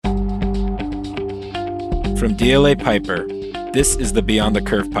From DLA Piper, this is the Beyond the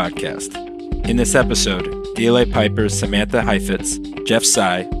Curve podcast. In this episode, DLA Piper's Samantha Heifetz, Jeff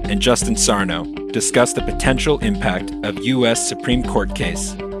Tsai, and Justin Sarno discuss the potential impact of U.S. Supreme Court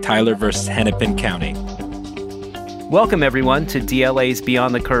case Tyler versus Hennepin County. Welcome, everyone, to DLA's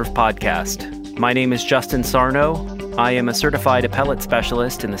Beyond the Curve podcast. My name is Justin Sarno. I am a certified appellate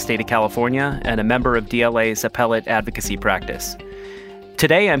specialist in the state of California and a member of DLA's appellate advocacy practice.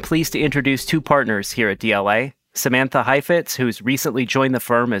 Today, I'm pleased to introduce two partners here at DLA, Samantha Heifetz, who's recently joined the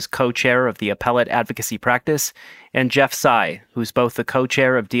firm as co-chair of the appellate advocacy practice, and Jeff Tsai, who's both the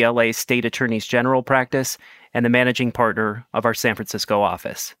co-chair of DLA's State Attorneys General practice and the managing partner of our San Francisco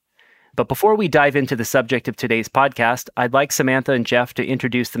office. But before we dive into the subject of today's podcast, I'd like Samantha and Jeff to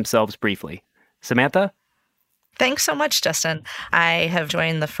introduce themselves briefly. Samantha? Thanks so much, Justin. I have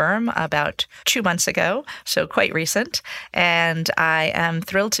joined the firm about 2 months ago, so quite recent, and I am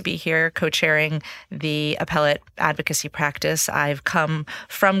thrilled to be here co-chairing the appellate advocacy practice. I've come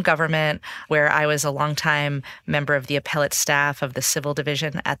from government, where I was a longtime member of the appellate staff of the Civil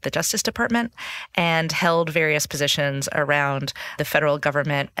Division at the Justice Department and held various positions around the federal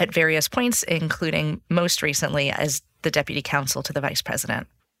government at various points, including most recently as the Deputy Counsel to the Vice President.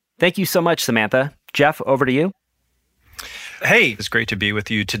 Thank you so much, Samantha. Jeff, over to you. Hey, it's great to be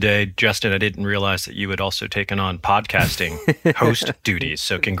with you today. Justin, I didn't realize that you had also taken on podcasting host duties.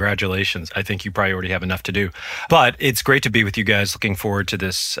 So congratulations. I think you probably already have enough to do. But it's great to be with you guys. Looking forward to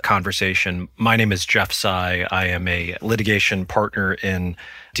this conversation. My name is Jeff Tsai. I am a litigation partner in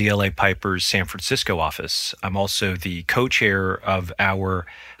DLA Piper's San Francisco office. I'm also the co-chair of our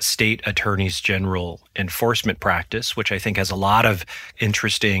State Attorneys General enforcement practice, which I think has a lot of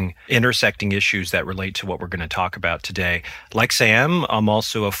interesting intersecting issues that relate to what we're going to talk about today. Like Sam, I'm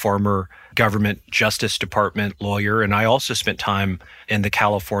also a former government Justice Department lawyer, and I also spent time in the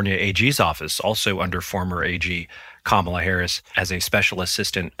California AG's office, also under former AG Kamala Harris, as a special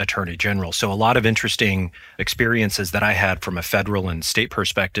assistant attorney general. So a lot of interesting experiences that I had from a federal and state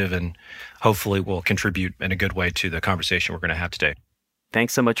perspective, and hopefully will contribute in a good way to the conversation we're going to have today.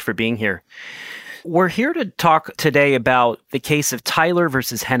 Thanks so much for being here. We're here to talk today about the case of Tyler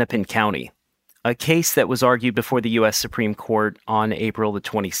versus Hennepin County, a case that was argued before the U.S. Supreme Court on April the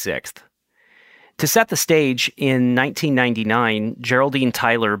 26th. To set the stage, in 1999, Geraldine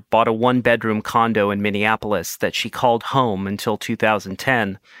Tyler bought a one-bedroom condo in Minneapolis that she called home until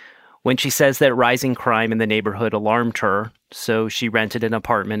 2010, when she says that rising crime in the neighborhood alarmed her, so she rented an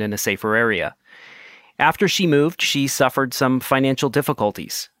apartment in a safer area. After she moved, she suffered some financial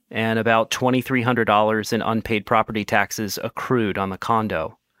difficulties, and about $2,300 in unpaid property taxes accrued on the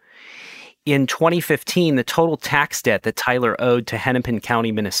condo. In 2015, the total tax debt that Tyler owed to Hennepin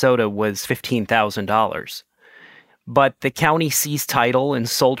County, Minnesota was $15,000. But the county seized title and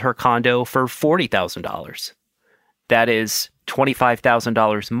sold her condo for $40,000. That is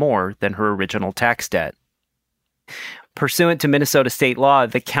 $25,000 more than her original tax debt. Pursuant to Minnesota state law,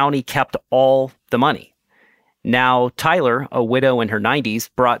 the county kept all the money. Now, Tyler, a widow in her 90s,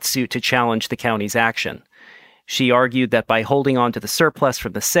 brought suit to challenge the county's action. She argued that by holding on to the surplus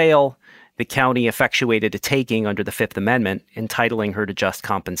from the sale, the county effectuated a taking under the Fifth Amendment, entitling her to just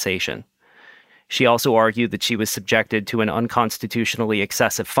compensation. She also argued that she was subjected to an unconstitutionally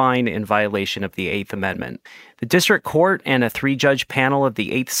excessive fine in violation of the Eighth Amendment. The district court and a 3-judge panel of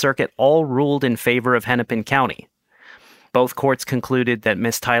the Eighth Circuit all ruled in favor of Hennepin County. Both courts concluded that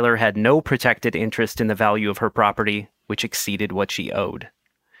Ms. Tyler had no protected interest in the value of her property, which exceeded what she owed.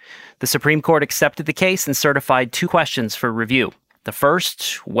 The Supreme Court accepted the case and certified 2 questions for review. The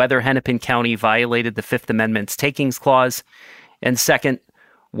first, whether Hennepin County violated the Fifth Amendment's takings clause, and second,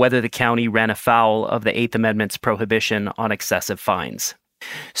 whether the county ran afoul of the Eighth Amendment's prohibition on excessive fines.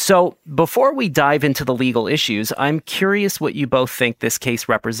 So, before we dive into the legal issues, I'm curious what you both think this case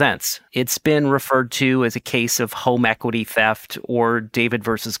represents. It's been referred to as a case of home equity theft or David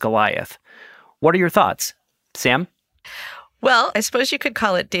versus Goliath. What are your thoughts? Sam? Well, I suppose you could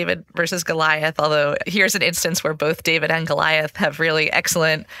call it David versus Goliath, although here's an instance where both David and Goliath have really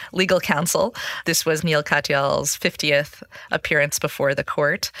excellent legal counsel. This was Neil Katyal's 50th appearance before the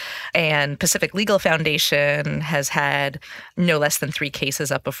court, and Pacific Legal Foundation has had no less than 3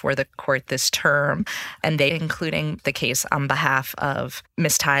 cases up before the court this term, and they including the case on behalf of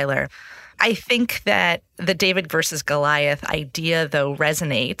Ms. Tyler. I think that the David versus Goliath idea, though,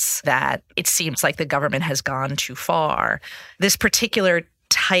 resonates, that it seems like the government has gone too far. This particular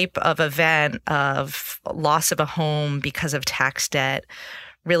type of event of loss of a home because of tax debt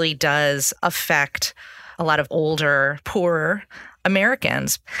really does affect a lot of older, poorer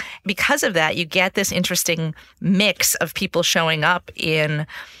Americans. Because of that, you get this interesting mix of people showing up in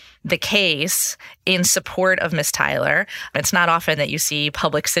the case in support of Miss Tyler. It's not often that you see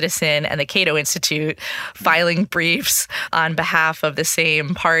Public Citizen and the Cato Institute filing briefs on behalf of the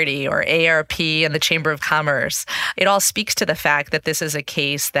same party, or ARP and the Chamber of Commerce. It all speaks to the fact that this is a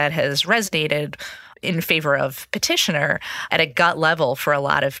case that has resonated in favor of petitioner at a gut level for a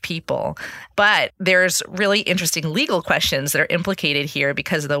lot of people. But there's really interesting legal questions that are implicated here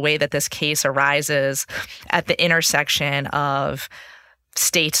because of the way that this case arises at the intersection of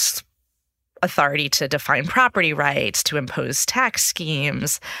states' authority to define property rights, to impose tax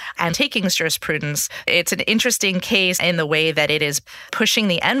schemes, and takings jurisprudence. It's an interesting case in the way that it is pushing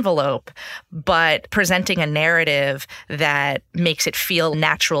the envelope, but presenting a narrative that makes it feel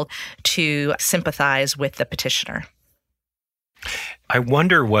natural to sympathize with the petitioner. I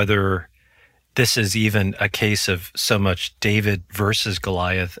wonder whether this is even a case of so much David versus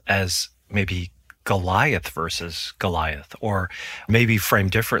Goliath as maybe Goliath versus Goliath, or maybe framed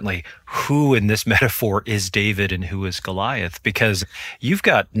differently, who in this metaphor is David and who is Goliath? Because you've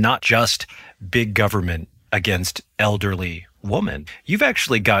got not just big government against elderly women, you've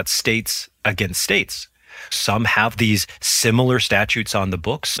actually got states against states. Some have these similar statutes on the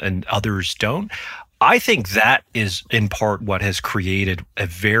books and others don't. I think that is in part what has created a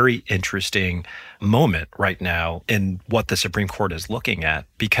very interesting moment right now in what the Supreme Court is looking at,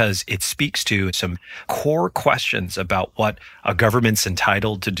 because it speaks to some core questions about what a government's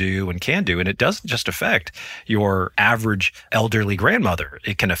entitled to do and can do. And it doesn't just affect your average elderly grandmother.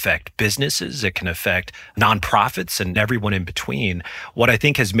 It can affect businesses, it can affect nonprofits and everyone in between. What I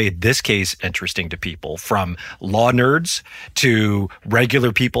think has made this case interesting to people, from law nerds to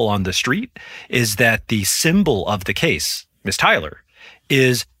regular people on the street, is that the symbol of the case, Miss Tyler,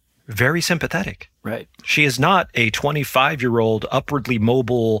 is very sympathetic. Right. She is not a 25-year-old upwardly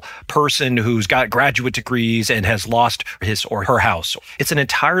mobile person who's got graduate degrees and has lost his or her house. It's an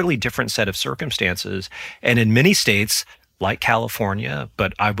entirely different set of circumstances. And in many states, like California,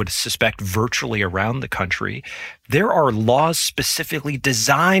 but I would suspect virtually around the country, there are laws specifically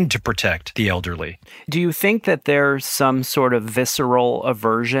designed to protect the elderly. Do you think that there's some sort of visceral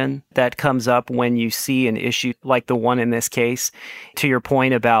aversion that comes up when you see an issue like the one in this case? To your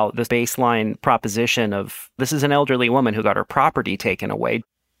point about the baseline proposition of this is an elderly woman who got her property taken away.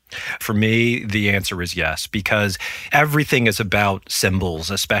 For me, the answer is yes, because everything is about symbols,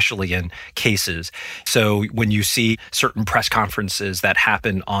 especially in cases. So when you see certain press conferences that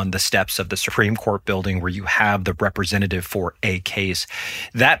happen on the steps of the Supreme Court building where you have the representative for a case,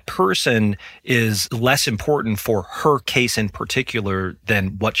 that person is less important for her case in particular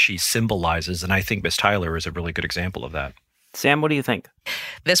than what she symbolizes. And I think Ms. Tyler is a really good example of that. Sam, what do you think?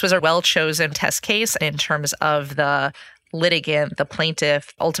 This was a well-chosen test case in terms of the litigant, the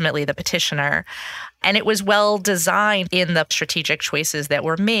plaintiff, ultimately the petitioner. And it was well designed in the strategic choices that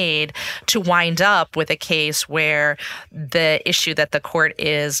were made to wind up with a case where the issue that the court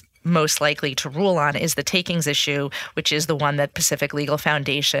is most likely to rule on is the takings issue, which is the one that Pacific Legal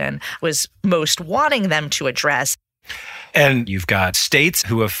Foundation was most wanting them to address. And you've got states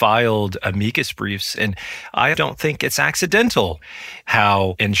who have filed amicus briefs, and I don't think it's accidental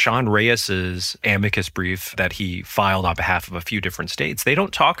how in Sean Reyes's amicus brief that he filed on behalf of a few different states, they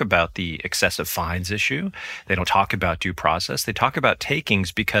don't talk about the excessive fines issue. They don't talk about due process. They talk about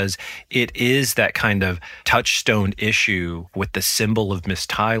takings because it is that kind of touchstone issue with the symbol of Miss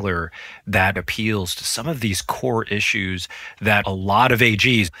Tyler that appeals to some of these core issues that a lot of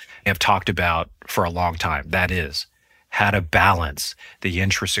AGs have talked about for a long time. That is, how to balance the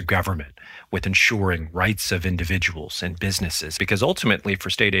interests of government with ensuring rights of individuals and businesses. Because ultimately for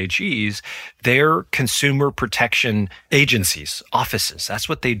state AGs, they're consumer protection agencies, offices. That's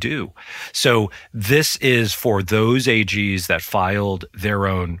what they do. So this is for those AGs that filed their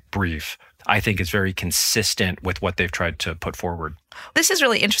own brief. I think is very consistent with what they've tried to put forward. This is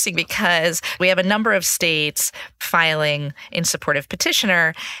really interesting because we have a number of states filing in support of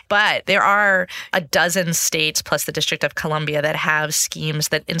petitioner, but there are a dozen states plus the District of Columbia that have schemes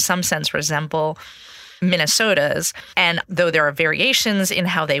that in some sense resemble Minnesota's. And though there are variations in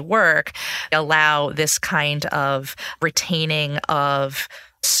how they work, allow this kind of retaining of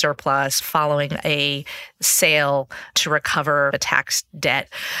surplus following a sale to recover a tax debt.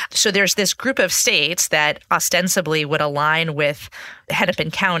 So there's this group of states that ostensibly would align with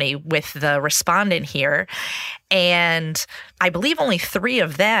Hennepin County, with the respondent here. And I believe only 3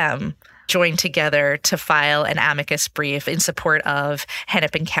 of them joined together to file an amicus brief in support of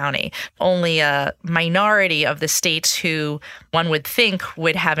Hennepin County. Only a minority of the states who one would think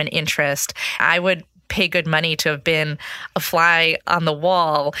would have an interest. I would pay good money to have been a fly on the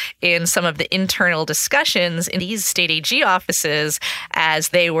wall in some of the internal discussions in these state AG offices as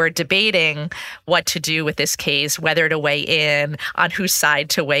they were debating what to do with this case, whether to weigh in, on whose side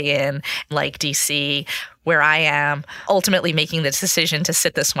to weigh in, like DC, where I am, ultimately making the decision to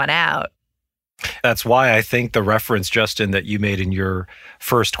sit this one out. That's why I think the reference, Justin, that you made in your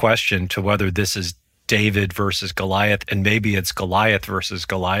first question to whether this is David versus Goliath, and maybe it's Goliath versus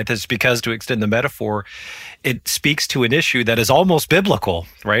Goliath, is because, to extend the metaphor, it speaks to an issue that is almost biblical,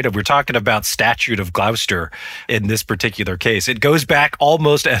 right? If we're talking about Statute of Gloucester in this particular case, it goes back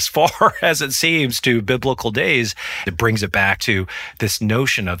almost as far as it seems to biblical days. It brings it back to this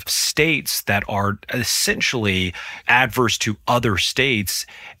notion of states that are essentially adverse to other states,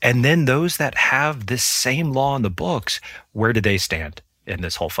 and then those that have this same law in the books, where do they stand in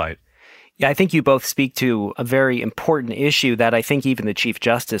this whole fight? Yeah, I think you both speak to a very important issue that I think even the Chief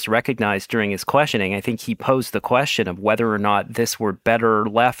Justice recognized during his questioning. I think he posed the question of whether or not this were better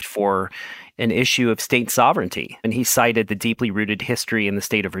left for an issue of state sovereignty. And he cited the deeply rooted history in the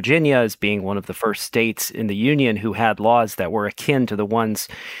state of Virginia as being one of the first states in the Union who had laws that were akin to the ones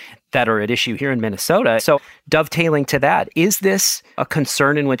that are at issue here in Minnesota. So dovetailing to that, is this a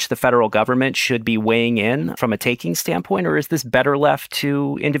concern in which the federal government should be weighing in from a taking standpoint, or is this better left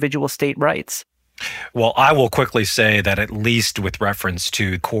to individual state rights? Well, I will quickly say that, at least with reference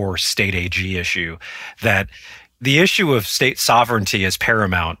to the core state AG issue, that the issue of state sovereignty is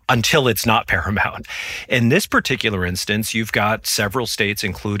paramount until it's not paramount. In this particular instance, you've got several states,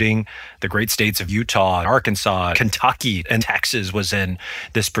 including the great states of Utah, Arkansas, Kentucky, and Texas was in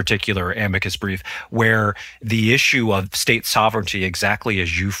this particular amicus brief, where the issue of state sovereignty, exactly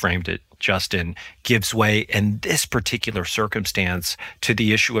as you framed it, Justin, gives way in this particular circumstance to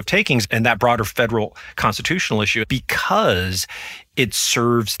the issue of takings and that broader federal constitutional issue, because it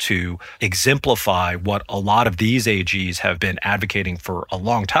serves to exemplify what a lot of these AGs have been advocating for a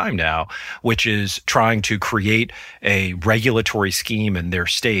long time now, which is trying to create a regulatory scheme in their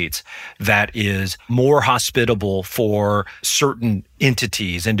states that is more hospitable for certain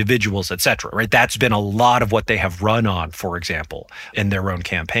entities, individuals, et cetera, right? That's been a lot of what they have run on, for example, in their own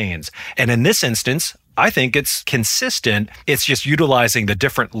campaigns. And in this instance, I think it's consistent. It's just utilizing the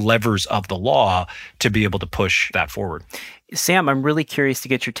different levers of the law to be able to push that forward. Sam, I'm really curious to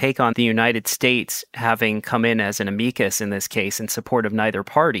get your take on the United States having come in as an amicus in this case in support of neither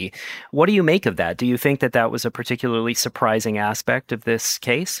party. What do you make of that? Do you think that that was a particularly surprising aspect of this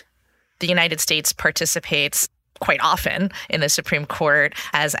case? The United States participates quite often in the Supreme Court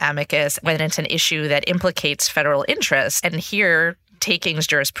as amicus when it's an issue that implicates federal interests. And here, takings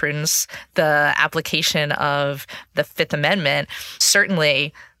jurisprudence, the application of the Fifth Amendment,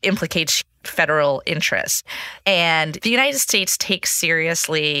 certainly implicates federal interests. And the United States takes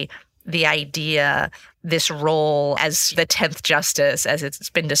seriously the idea, this role as the 10th justice, as it's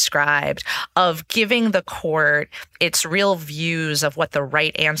been described, of giving the court its real views of what the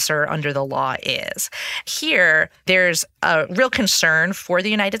right answer under the law is. Here, there's a real concern for the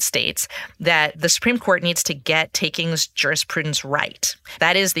United States that the Supreme Court needs to get takings jurisprudence right.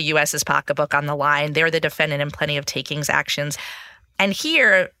 That is the U.S.'s pocketbook on the line. They're the defendant in plenty of takings actions. And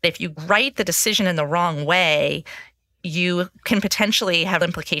here, if you write the decision in the wrong way, you can potentially have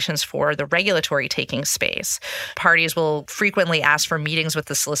implications for the regulatory taking space. Parties will frequently ask for meetings with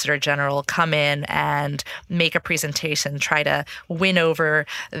the Solicitor General, come in and make a presentation, try to win over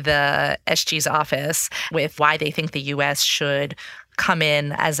the SG's office with why they think the U.S. should come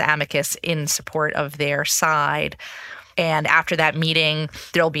in as amicus in support of their side. And after that meeting,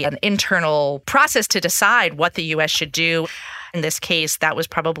 there'll be an internal process to decide what the U.S. should do. In this case, that was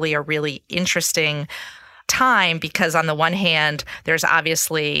probably a really interesting time because on the one hand, there's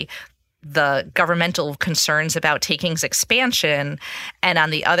obviously the governmental concerns about takings expansion, and on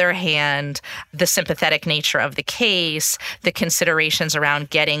the other hand, the sympathetic nature of the case, the considerations around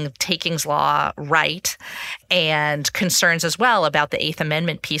getting takings law right, and concerns as well about the Eighth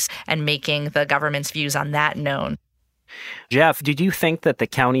Amendment piece and making the government's views on that known. Jeff, did you think that the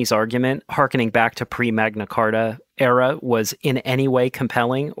county's argument, hearkening back to pre-Magna Carta era, was in any way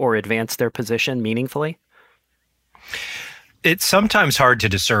compelling or advanced their position meaningfully? It's sometimes hard to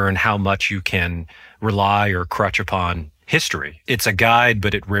discern how much you can rely or crutch upon history. It's a guide,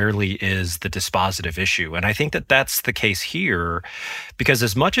 but it rarely is the dispositive issue. And I think that that's the case here, because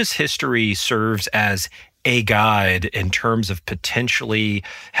as much as history serves as a guide in terms of potentially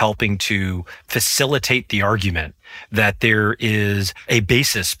helping to facilitate the argument that there is a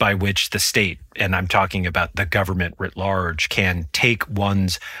basis by which the state, and I'm talking about the government writ large, can take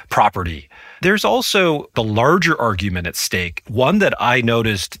one's property. There's also the larger argument at stake, one that I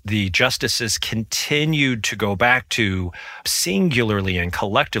noticed the justices continued to go back to singularly and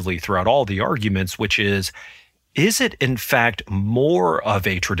collectively throughout all the arguments, which is it in fact more of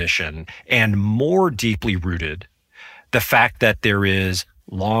a tradition and more deeply rooted, the fact that there is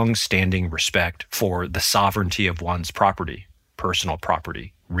long-standing respect for the sovereignty of one's property, personal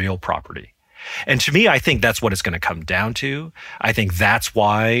property, real property? And to me, I think that's what it's going to come down to. I think that's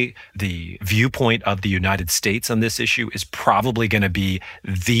why the viewpoint of the United States on this issue is probably going to be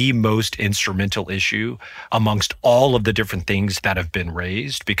the most instrumental issue amongst all of the different things that have been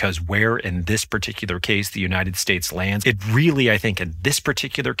raised, because where in this particular case the United States lands, it really, I think in this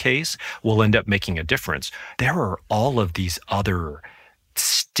particular case, will end up making a difference. There are all of these other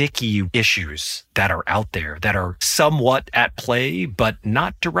sticky issues that are out there that are somewhat at play, but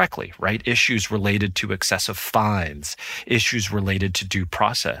not directly, right? Issues related to excessive fines, issues related to due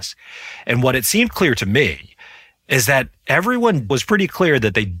process. And what it seemed clear to me is that everyone was pretty clear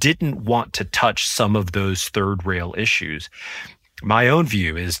that they didn't want to touch some of those third rail issues. My own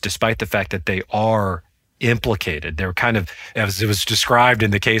view is, despite the fact that they are implicated, they're kind of, as it was described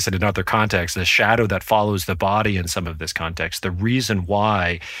in the case in another context, the shadow that follows the body in some of this context. The reason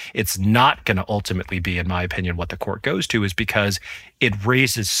why it's not going to ultimately be, in my opinion, what the court goes to is because it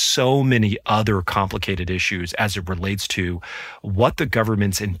raises so many other complicated issues as it relates to what the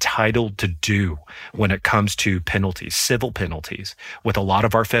government's entitled to do when it comes to penalties, civil penalties, with a lot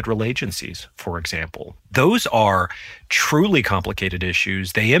of our federal agencies, for example. Those are truly complicated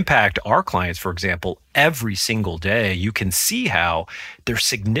issues. They impact our clients, for example, every single day. You can see how there's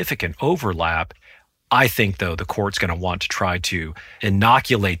significant overlap. I think, though, the court's going to want to try to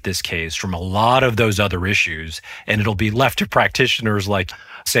inoculate this case from a lot of those other issues, and it'll be left to practitioners like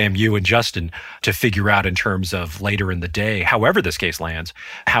Sam, you and Justin to figure out in terms of later in the day, however this case lands,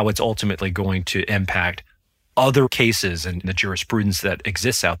 how it's ultimately going to impact other cases and the jurisprudence that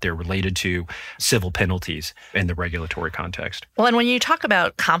exists out there related to civil penalties in the regulatory context. Well, and when you talk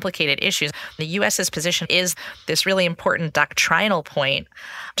about complicated issues, the U.S.'s position is this really important doctrinal point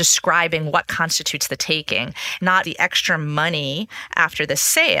describing what constitutes the taking, not the extra money after the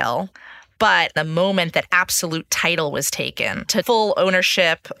sale, but the moment that absolute title was taken to full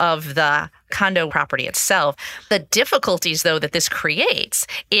ownership of the condo property itself. The difficulties, though, that this creates,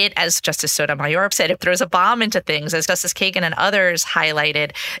 it, as Justice Sotomayor said, it throws a bomb into things. As Justice Kagan and others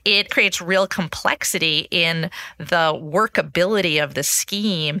highlighted, it creates real complexity in the workability of the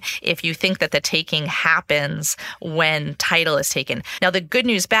scheme if you think that the taking happens when title is taken. Now, the good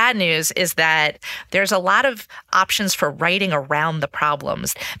news, bad news is that there's a lot of options for writing around the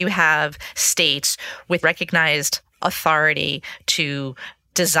problems. You have states with recognized authority to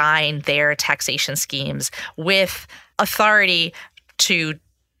design their taxation schemes, with authority to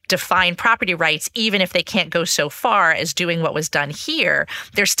define property rights, even if they can't go so far as doing what was done here.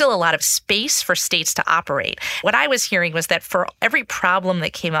 There's still a lot of space for states to operate. What I was hearing was that for every problem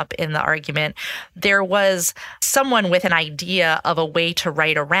that came up in the argument, there was someone with an idea of a way to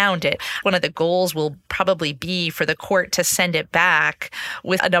write around it. One of the goals will probably be for the court to send it back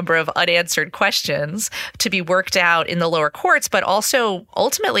with a number of unanswered questions to be worked out in the lower courts, but also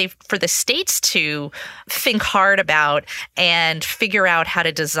ultimately for the states to think hard about and figure out how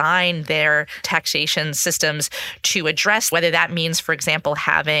to design their taxation systems to address whether that means, for example,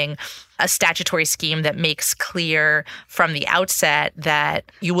 having a statutory scheme that makes clear from the outset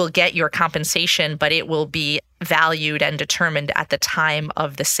that you will get your compensation, but it will be valued and determined at the time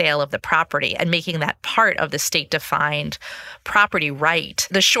of the sale of the property, and making that part of the state-defined property right.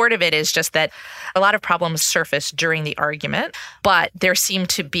 The short of it is just that a lot of problems surfaced during the argument, but there seemed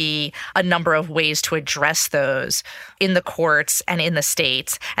to be a number of ways to address those in the courts and in the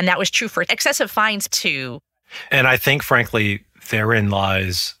states. And that was true for excessive fines too. And I think, frankly, therein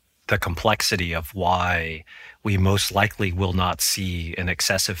lies the complexity of why we most likely will not see an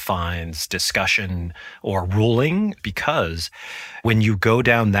excessive fines discussion or ruling, because when you go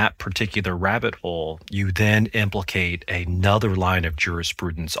down that particular rabbit hole, you then implicate another line of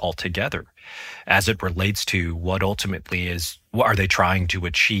jurisprudence altogether as it relates to what ultimately is, what are they trying to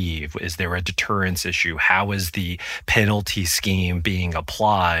achieve? Is there a deterrence issue? How is the penalty scheme being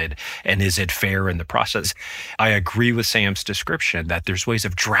applied? And is it fair in the process? I agree with Sam's description that there's ways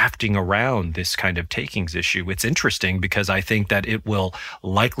of drafting around this kind of takings issue. It's interesting because I think that it will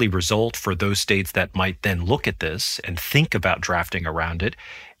likely result for those states that might then look at this and think about drafting around it.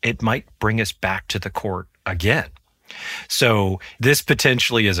 It might bring us back to the court again. So this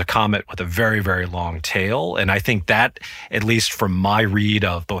potentially is a comment with a very, very long tail. And I think that, at least from my read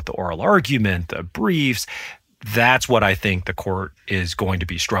of both the oral argument, the briefs, that's what I think the court is going to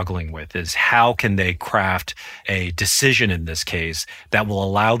be struggling with, is how can they craft a decision in this case that will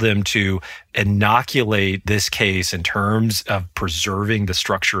allow them to inoculate this case in terms of preserving the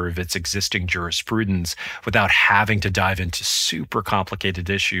structure of its existing jurisprudence without having to dive into super complicated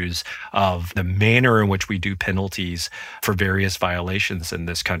issues of the manner in which we do penalties for various violations in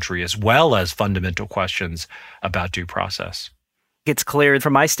this country, as well as fundamental questions about due process. It's clear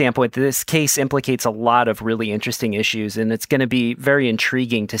from my standpoint that this case implicates a lot of really interesting issues, and it's going to be very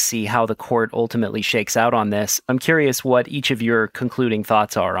intriguing to see how the court ultimately shakes out on this. I'm curious what each of your concluding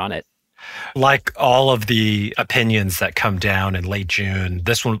thoughts are on it. Like all of the opinions that come down in late June,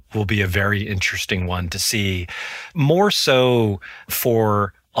 this one will be a very interesting one to see, more so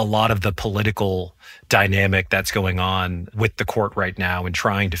for a lot of the political dynamic that's going on with the court right now and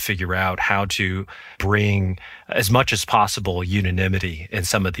trying to figure out how to bring as much as possible unanimity in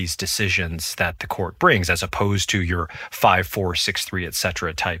some of these decisions that the court brings, as opposed to your 5-4, 6-3, et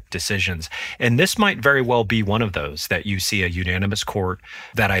cetera type decisions. And this might very well be one of those, that you see a unanimous court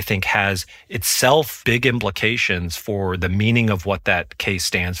that I think has itself big implications for the meaning of what that case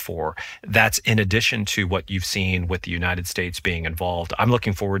stands for. That's in addition to what you've seen with the United States being involved. I'm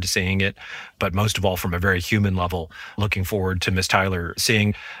looking forward to seeing it, but most of all, from a very human level, looking forward to Ms. Tyler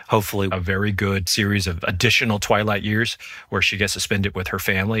seeing hopefully a very good series of additional twilight years where she gets to spend it with her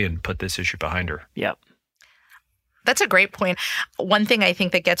family and put this issue behind her. Yep. That's a great point. One thing I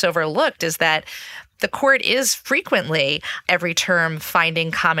think that gets overlooked is that the court is frequently, every term,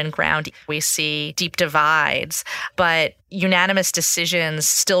 finding common ground. We see deep divides, but unanimous decisions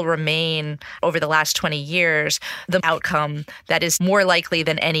still remain, over the last 20 years, the outcome that is more likely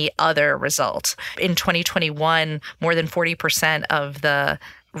than any other result. In 2021, more than 40% of the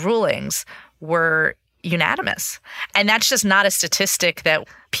rulings were unanimous. And that's just not a statistic that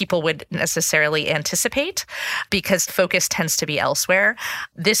people would necessarily anticipate, because focus tends to be elsewhere.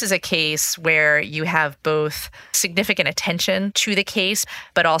 This is a case where you have both significant attention to the case,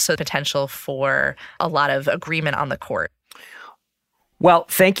 but also potential for a lot of agreement on the court. Well,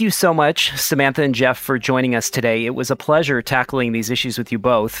 thank you so much, Samantha and Jeff, for joining us today. It was a pleasure tackling these issues with you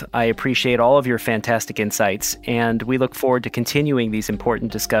both. I appreciate all of your fantastic insights, and we look forward to continuing these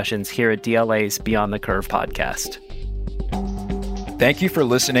important discussions here at DLA's Beyond the Curve podcast. Thank you for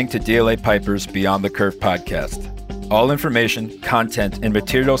listening to DLA Piper's Beyond the Curve podcast. All information, content, and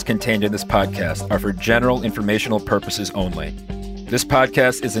materials contained in this podcast are for general informational purposes only. This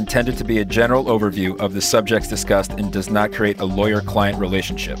podcast is intended to be a general overview of the subjects discussed and does not create a lawyer-client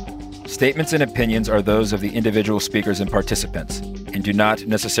relationship. Statements and opinions are those of the individual speakers and participants and do not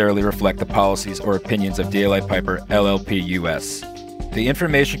necessarily reflect the policies or opinions of DLA Piper, LLP US. The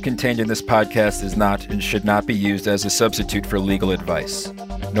information contained in this podcast is not and should not be used as a substitute for legal advice.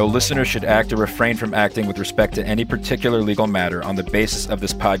 No listener should act or refrain from acting with respect to any particular legal matter on the basis of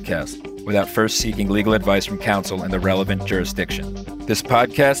this podcast without first seeking legal advice from counsel in the relevant jurisdiction. This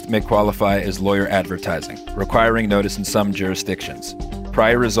podcast may qualify as lawyer advertising, requiring notice in some jurisdictions.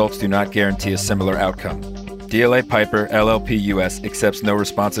 Prior results do not guarantee a similar outcome. DLA Piper, LLP US accepts no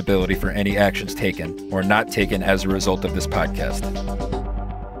responsibility for any actions taken or not taken as a result of this podcast.